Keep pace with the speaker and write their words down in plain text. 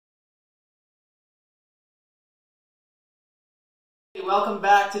Welcome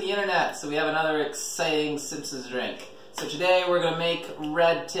back to the internet. So we have another exciting Simpsons drink. So today we're going to make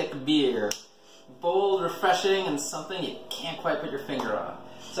red tick beer. Bold, refreshing, and something you can't quite put your finger on.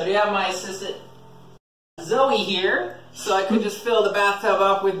 So I do have my assistant Zoe here, so I could just fill the bathtub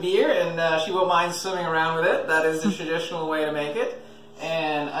up with beer and she won't mind swimming around with it. That is the traditional way to make it.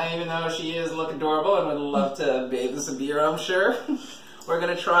 And even though she is look adorable and would love to bathe in some beer, I'm sure, we're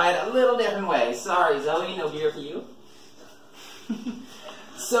going to try it a little different way. Sorry Zoe, no beer for you.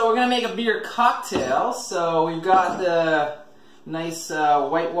 So we're going to make a beer cocktail. So we've got the nice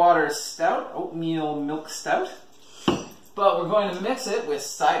whitewater stout, oatmeal milk stout. But we're going to mix it with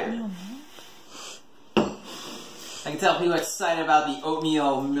cider. I can tell people are excited about the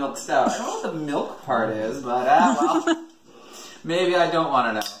oatmeal milk stout. I don't know what the milk part is, but well, maybe I don't want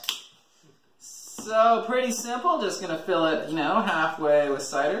to know. So pretty simple, just going to fill it, halfway with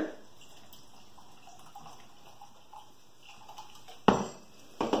cider.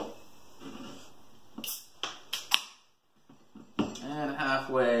 And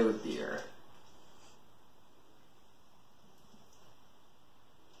halfway with beer.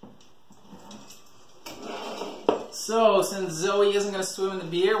 So, since Zoe isn't going to swim in the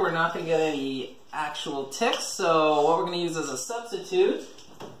beer, we're not going to get any actual ticks. So, what we're going to use as a substitute,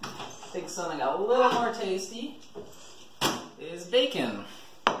 think something a little more tasty, is bacon.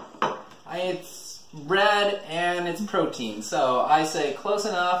 It's bread and it's protein. So, I say close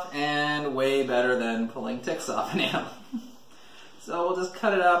enough and way better than pulling ticks off an animal. So, we'll just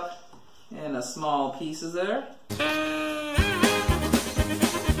cut it up in small pieces there.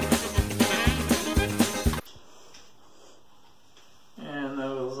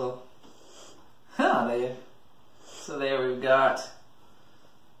 So there we've got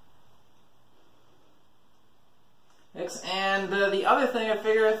mix. And the other thing, I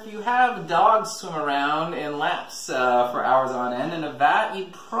figure if you have dogs swim around in laps for hours on end in a vat, you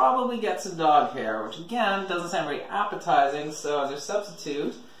probably get some dog hair, which again doesn't sound very appetizing. So as a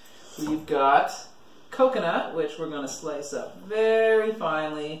substitute, we've got coconut, which we're going to slice up very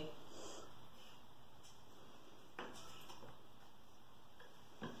finely.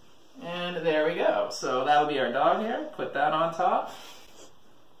 And there we go. So that'll be our dog hair. Put that on top.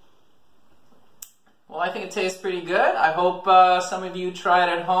 Well, I think it tastes pretty good. I hope some of you try it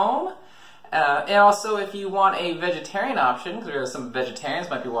at home. And also, if you want a vegetarian option, because there are some vegetarians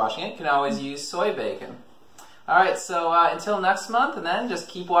might be watching it, you can always use soy bacon. Alright, so until next month, and then just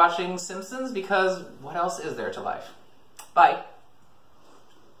keep watching Simpsons, because what else is there to life? Bye.